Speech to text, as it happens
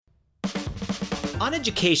On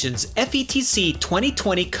Education's FETC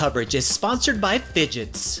 2020 coverage is sponsored by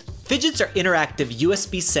Fidgets. Fidgets are interactive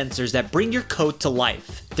USB sensors that bring your code to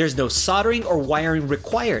life. There's no soldering or wiring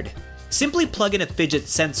required. Simply plug in a Fidget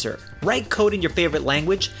sensor, write code in your favorite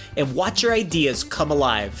language, and watch your ideas come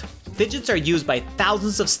alive. Fidgets are used by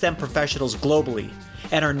thousands of STEM professionals globally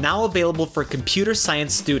and are now available for computer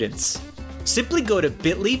science students. Simply go to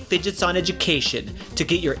bit.ly Fidgets on Education to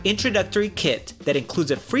get your introductory kit that includes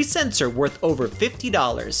a free sensor worth over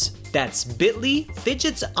 $50. That's bit.ly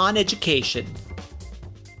Fidgets on Education.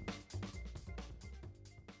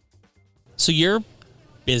 So you're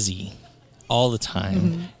busy all the time.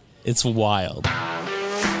 Mm-hmm. It's wild.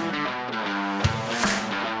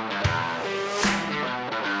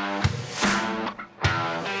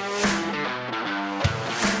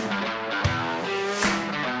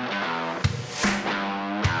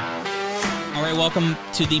 Welcome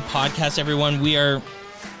to the podcast, everyone. We are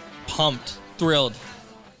pumped, thrilled,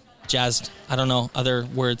 jazzed, I don't know other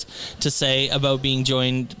words to say about being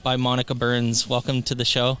joined by Monica Burns. Welcome to the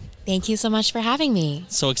show. Thank you so much for having me.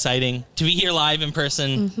 So exciting to be here live in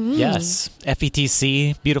person. Mm-hmm. Yes,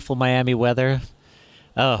 FETC, beautiful Miami weather.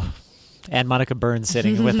 Oh, and Monica Burns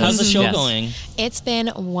sitting with us. How's the show going? It's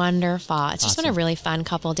been wonderful. It's just been a really fun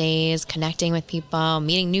couple days, connecting with people,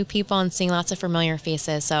 meeting new people, and seeing lots of familiar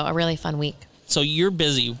faces. So a really fun week. So you're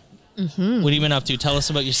busy. Mm-hmm. What have you been up to? Tell us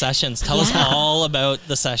about your sessions. Tell us all about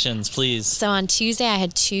the sessions, please. So on Tuesday, I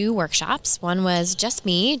had 2 workshops. One was just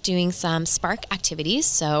me doing some Spark activities.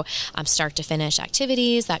 So start to finish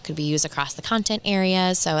activities that could be used across the content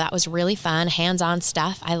areas. So that was really fun, hands-on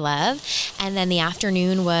stuff I love. And then the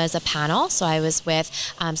afternoon was a panel. So I was with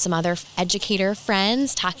some other educator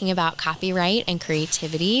friends talking about copyright and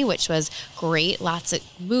creativity, which was great. Lots of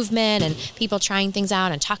movement and people trying things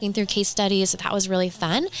out and talking through case studies. So that was really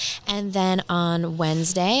fun. And then on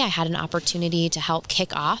Wednesday, I had an opportunity to help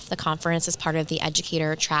kick off the conference as part of the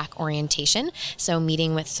educator track orientation. So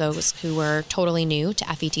meeting with those who were totally new to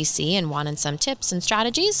FETC and wanted some tips and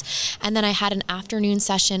strategies. And then I had an afternoon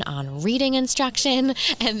session on reading instruction.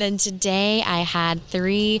 And then today I had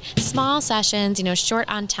 3 small sessions, short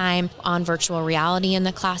on time on virtual reality in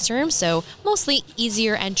the classroom. So mostly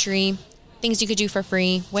easier entry, things you could do for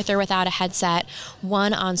free with or without a headset.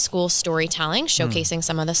 One on school storytelling, showcasing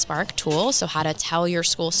some of the Spark tools, so how to tell your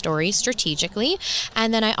school story strategically.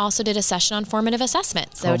 And then I also did a session on formative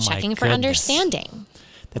assessment, so checking for understanding.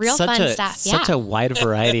 That's real fun stuff. Such a wide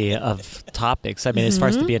variety of topics. I mean, as far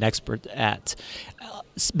as to be an expert at.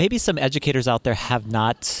 Maybe some educators out there have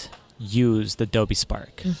not used Adobe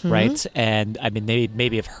Spark, right? And I mean,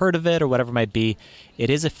 maybe have heard of it or whatever it might be. It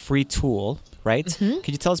is a free tool, right? Could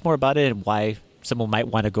you tell us more about it and why someone might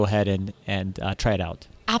want to go ahead and try it out?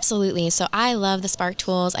 Absolutely. So I love the Spark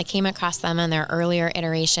tools. I came across them in their earlier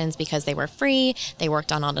iterations because they were free. They worked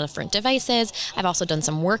on all the different devices. I've also done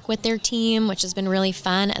some work with their team, which has been really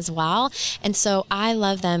fun as well. And so I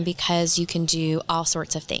love them because you can do all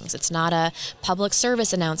sorts of things. It's not a public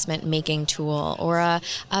service announcement making tool or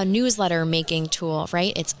a newsletter making tool,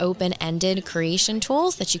 right? It's open-ended creation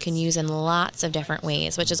tools that you can use in lots of different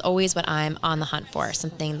ways, which is always what I'm on the hunt for.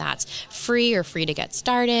 Something that's free or free to get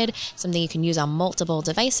started, something you can use on multiple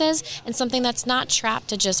devices, and something that's not trapped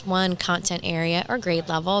to just one content area or grade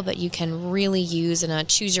level, but you can really use in a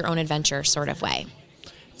choose your own adventure sort of way.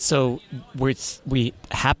 So we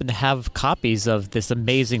happen to have copies of this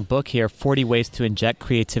amazing book here, 40 Ways to Inject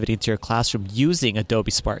Creativity into Your Classroom Using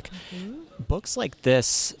Adobe Spark. Books like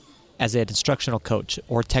this, as an instructional coach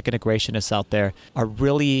or tech integrationist out there, are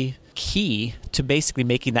really key to basically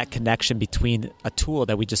making that connection between a tool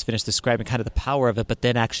that we just finished describing, kind of the power of it, but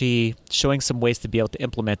then actually showing some ways to be able to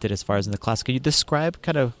implement it as far as in the class. Can you describe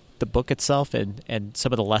kind of the book itself and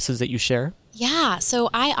some of the lessons that you share? Yeah, so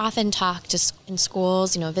I often talk to in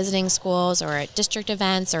schools, visiting schools or at district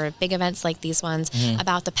events or big events like these ones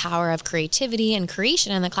about the power of creativity and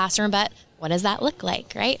creation in the classroom, but what does that look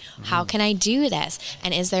like, right? How can I do this?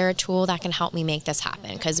 And is there a tool that can help me make this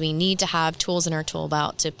happen? Because we need to have tools in our tool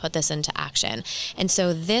belt to put this into action. And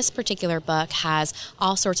so this particular book has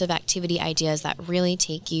all sorts of activity ideas that really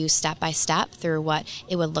take you step by step through what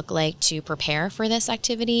it would look like to prepare for this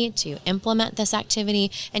activity, to implement this activity,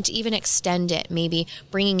 and to even extend it, maybe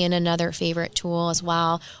bringing in another favorite tool as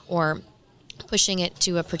well, or pushing it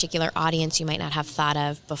to a particular audience you might not have thought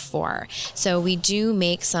of before. So we do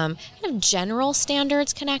make some kind of general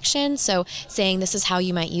standards connections. So saying this is how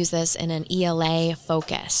you might use this in an ELA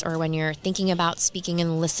focus, or when you're thinking about speaking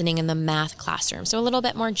and listening in the math classroom. So a little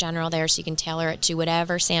bit more general there, so you can tailor it to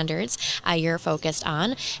whatever standards you're focused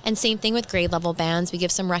on. And same thing with grade level bands. We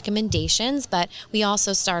give some recommendations, but we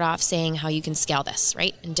also start off saying how you can scale this,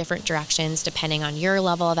 right, in different directions depending on your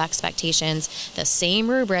level of expectations. The same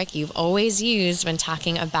rubric you've always used when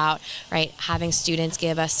talking about, right, having students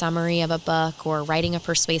give a summary of a book or writing a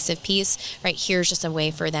persuasive piece, right? Here's just a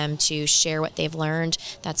way for them to share what they've learned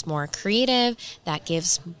that's more creative, that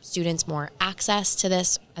gives students more access to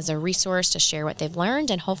this as a resource to share what they've learned,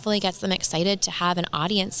 and hopefully gets them excited to have an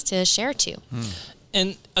audience to share to.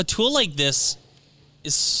 And a tool like this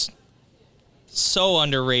is so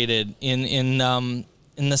underrated in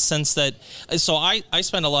the sense that, so I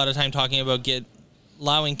spend a lot of time talking about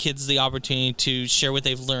allowing kids the opportunity to share what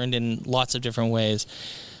they've learned in lots of different ways.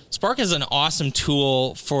 Spark is an awesome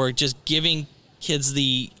tool for just giving kids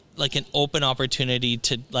an open opportunity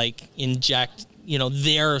to inject,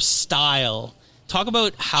 their style. Talk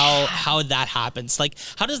about how that happens. Like,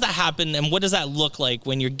 how does that happen, and what does that look like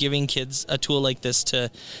when you're giving kids a tool like this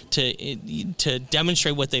to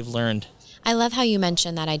demonstrate what they've learned? I love how you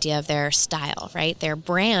mentioned that idea of their style, right? Their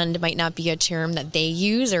brand might not be a term that they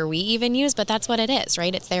use or we even use, but that's what it is,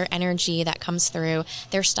 right? It's their energy that comes through,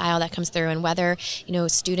 their style that comes through. And whether,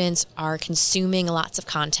 students are consuming lots of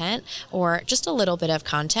content or just a little bit of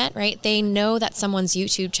content, right? They know that someone's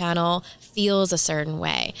YouTube channel feels a certain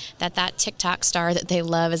way, that TikTok star that they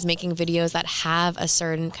love is making videos that have a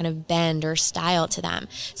certain kind of bend or style to them.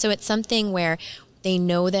 So it's something where they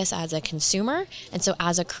know this as a consumer, and so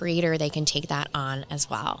as a creator, they can take that on as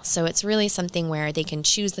well. So it's really something where they can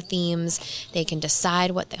choose the themes, they can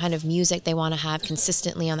decide what the kind of music they want to have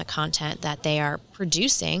consistently on the content that they are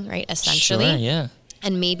producing, right, essentially. Sure, yeah.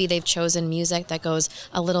 And maybe they've chosen music that goes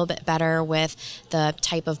a little bit better with the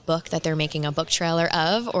type of book that they're making a book trailer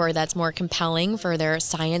of, or that's more compelling for their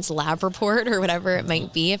science lab report or whatever it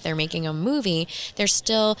might be. If they're making a movie, they're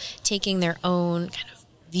still taking their own kind of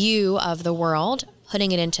view of the world,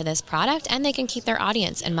 putting it into this product, and they can keep their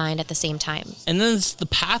audience in mind at the same time. And then it's the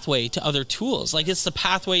pathway to other tools. Like, it's the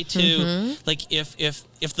pathway to, like, if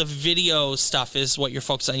the video stuff is what you're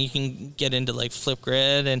focused on, you can get into like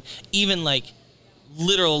Flipgrid and even like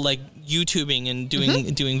literal like YouTubing and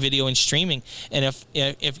doing video and streaming. And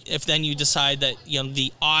if then you decide that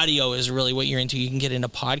the audio is really what you're into, you can get into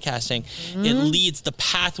podcasting. It leads, the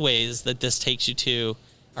pathways that this takes you to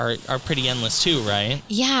are pretty endless too, right?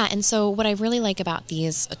 Yeah, and so what I really like about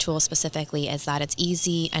these tools specifically is that it's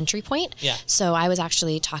easy entry point. Yeah. So I was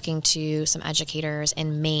actually talking to some educators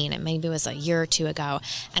in Maine, and maybe it was a year or two ago,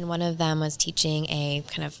 and one of them was teaching a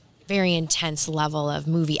kind of very intense level of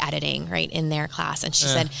movie editing, right, in their class. And she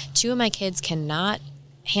said, 2 of my kids cannot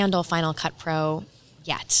handle Final Cut Pro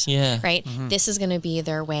yet. Yeah. Right? This is going to be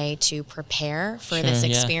their way to prepare for this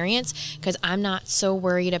experience, because I'm not so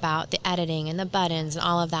worried about the editing and the buttons and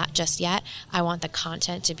all of that just yet. I want the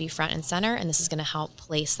content to be front and center, and this is going to help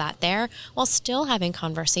place that there while still having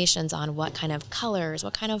conversations on what kind of colors,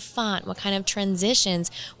 what kind of font, what kind of transitions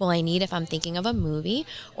will I need if I'm thinking of a movie,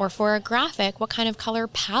 or for a graphic, what kind of color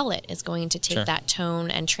palette is going to take that tone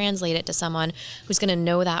and translate it to someone who's going to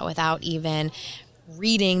know that without even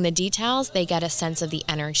reading the details. They get a sense of the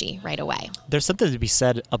energy right away. There's something to be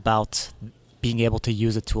said about being able to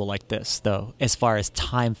use a tool like this, though, as far as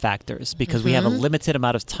time factors, because we have a limited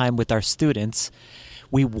amount of time with our students.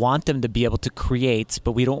 We want them to be able to create,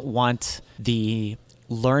 but we don't want the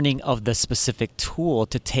learning of the specific tool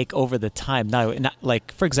to take over the time. Now,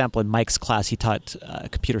 like, for example, in Mike's class, he taught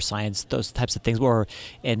computer science, those types of things, or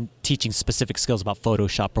in teaching specific skills about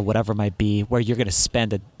Photoshop or whatever it might be, where you're going to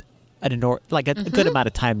spend a good amount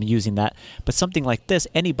of time using that. But something like this,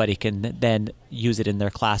 anybody can then use it in their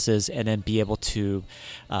classes and then be able to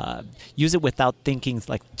use it without thinking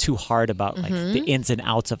like too hard about like the ins and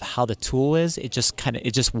outs of how the tool is. It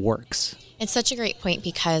just works. It's such a great point,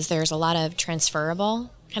 because there's a lot of transferable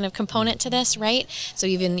kind of component to this, right? So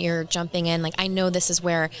even you're jumping in, like, I know this is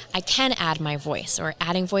where I can add my voice, or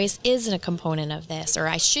adding voice isn't a component of this, or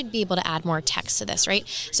I should be able to add more text to this, right?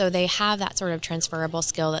 So they have that sort of transferable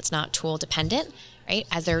skill that's not tool dependent, right?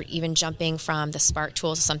 As they're even jumping from the Spark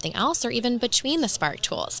tools to something else, or even between the Spark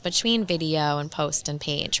tools, between video and post and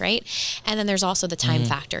page, right? And then there's also the time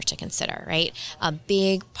factor to consider, right? A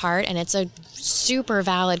big part, and it's a super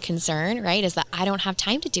valid concern, right, is that I don't have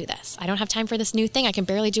time to do this. I don't have time for this new thing. I can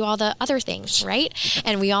barely do all the other things, right?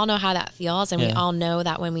 And we all know how that feels, and we all know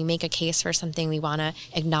that when we make a case for something, we want to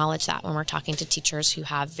acknowledge that when we're talking to teachers who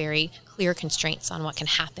have very clear clear constraints on what can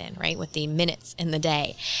happen, right, with the minutes in the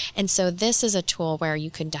day. And so this is a tool where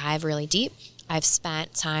you could dive really deep. I've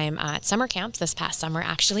spent time at summer camps this past summer,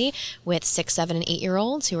 actually, with 6, 7, and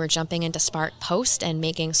 8-year-olds who are jumping into Spark Post and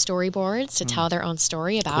making storyboards to tell their own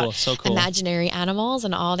story about imaginary animals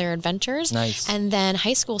and all their adventures. Nice. And then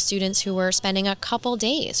high school students who were spending a couple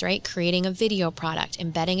days, right, creating a video product,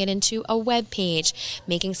 embedding it into a web page,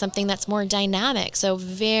 making something that's more dynamic. So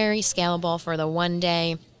very scalable for the one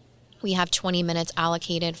day. We have 20 minutes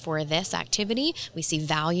allocated for this activity. We see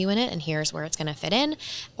value in it, and here's where it's going to fit in,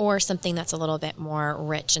 or something that's a little bit more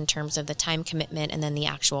rich in terms of the time commitment and then the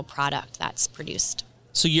actual product that's produced.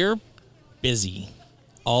 So you're busy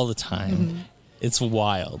all the time. Mm-hmm. It's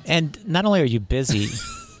wild. And not only are you busy,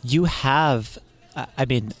 you have,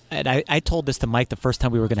 and I told this to Mike the first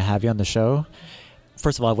time we were going to have you on the show.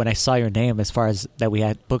 First of all, when I saw your name, as far as that we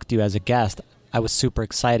had booked you as a guest, I was super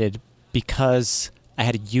excited because I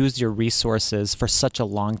had used your resources for such a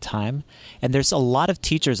long time. And there's a lot of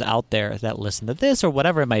teachers out there that listen to this or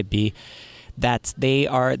whatever it might be, that they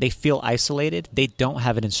feel isolated. They don't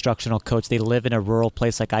have an instructional coach. They live in a rural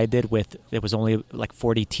place like I did, with it was only like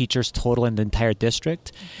 40 teachers total in the entire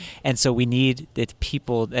district. Mm-hmm. And so we need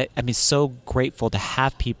people. So grateful to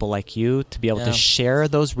have people like you to be able to share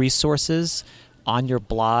those resources on your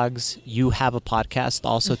blogs. You have a podcast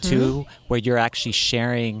also too, where you're actually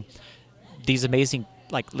sharing these amazing,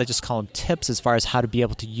 like, let's just call them tips as far as how to be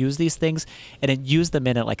able to use these things and then use them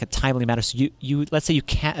in a timely manner. So you let's say you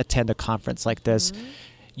can't attend a conference like this,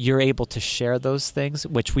 you're able to share those things,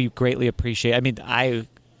 which we greatly appreciate. I mean, I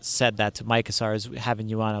said that to Mike as far as having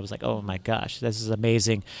you on. I was like, oh my gosh, this is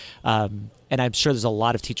amazing. And I'm sure there's a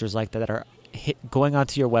lot of teachers like that are going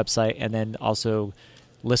onto your website and then also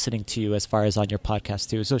listening to you as far as on your podcast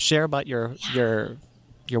too. So share about your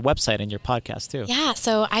website and your podcast too. Yeah,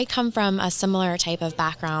 so I come from a similar type of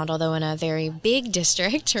background, although in a very big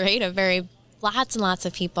district, right? Lots and lots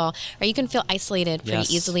of people, right? You can feel isolated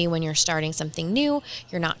pretty easily when you're starting something new.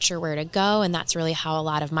 You're not sure where to go. And that's really how a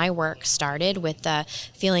lot of my work started, with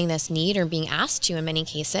feeling this need, or being asked to in many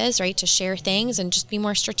cases, right, to share things and just be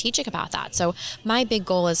more strategic about that. So my big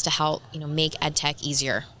goal is to help, make EdTech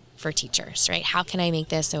easier for teachers, right? How can I make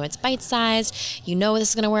this so it's bite-sized? This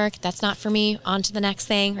is going to work. That's not for me. On to the next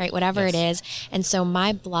thing, right? Whatever it is. And so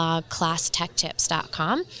my blog,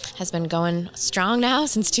 ClassTechTips.com, has been going strong now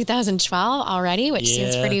since 2012 already, which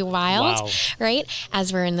seems pretty wild, right?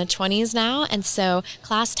 As we're in the 20s now. And so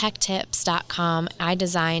ClassTechTips.com, I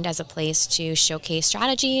designed as a place to showcase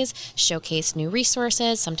strategies, showcase new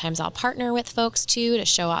resources. Sometimes I'll partner with folks too to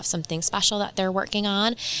show off something special that they're working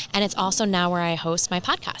on. And it's also now where I host my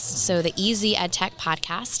podcast. So the Easy EdTech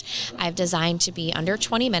podcast, I've designed to be under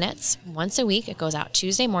 20 minutes once a week. It goes out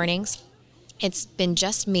Tuesday mornings. It's been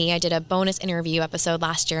just me. I did a bonus interview episode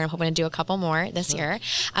last year. I'm hoping to do a couple more this year.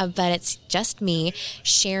 But it's just me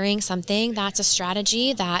sharing something that's a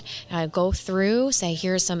strategy that I go through, say,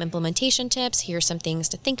 here's some implementation tips, here's some things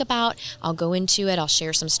to think about. I'll go into it. I'll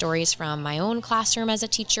share some stories from my own classroom as a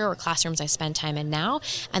teacher, or classrooms I spend time in now.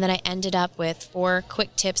 And then I ended up with 4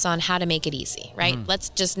 quick tips on how to make it easy, right? Let's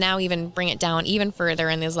just now even bring it down even further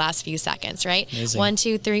in these last few seconds, right? Amazing. 1,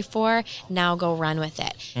 2, 3, 4. Now go run with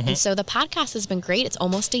it. And so the podcast has been great. It's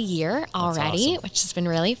almost a year already, which has been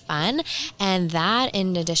really fun. And that,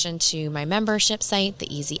 in addition to my membership site,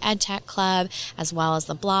 the Easy EdTech Club, as well as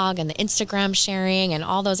the blog and the Instagram sharing and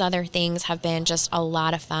all those other things, have been just a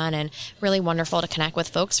lot of fun and really wonderful to connect with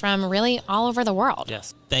folks from really all over the world.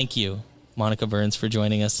 Yes. Thank you, Monica Burns, for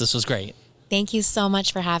joining us. This was great. Thank you so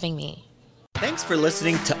much for having me. Thanks for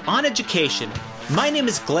listening to On Education. My name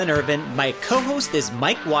is Glenn Irvin. My co-host is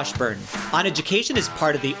Mike Washburn. On Education is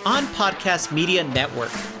part of the On Podcast Media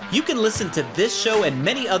Network. You can listen to this show and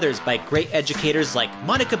many others by great educators like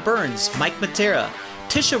Monica Burns, Mike Matera,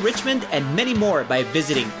 Tisha Richmond, and many more by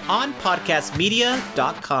visiting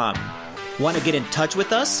onpodcastmedia.com. Want to get in touch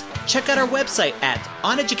with us? Check out our website at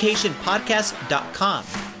oneducationpodcast.com.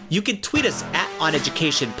 You can tweet us at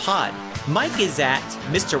oneducationpod. Mike is at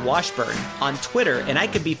Mr. Washburn on Twitter, and I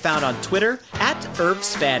can be found on Twitter at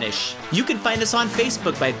IrvSpanish. You can find us on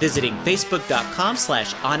Facebook by visiting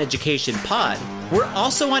facebook.com/oneducationpod. We're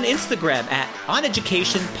also on Instagram at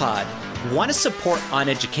oneducationpod. Want to support On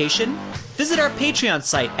Education? Visit our Patreon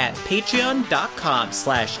site at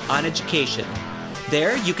patreon.com/oneducation.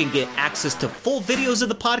 There, you can get access to full videos of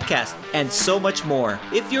the podcast and so much more.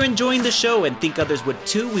 If you're enjoying the show and think others would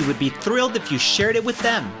too, we would be thrilled if you shared it with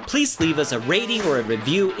them. Please leave us a rating or a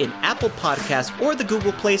review in Apple Podcasts or the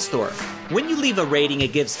Google Play Store. When you leave a rating,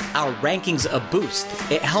 it gives our rankings a boost.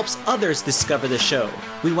 It helps others discover the show.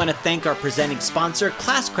 We want to thank our presenting sponsor,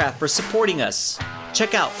 Classcraft, for supporting us.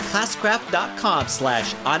 Check out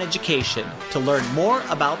classcraft.com/oneducation to learn more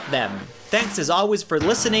about them. Thanks as always for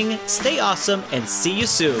listening, stay awesome, and see you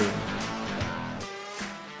soon.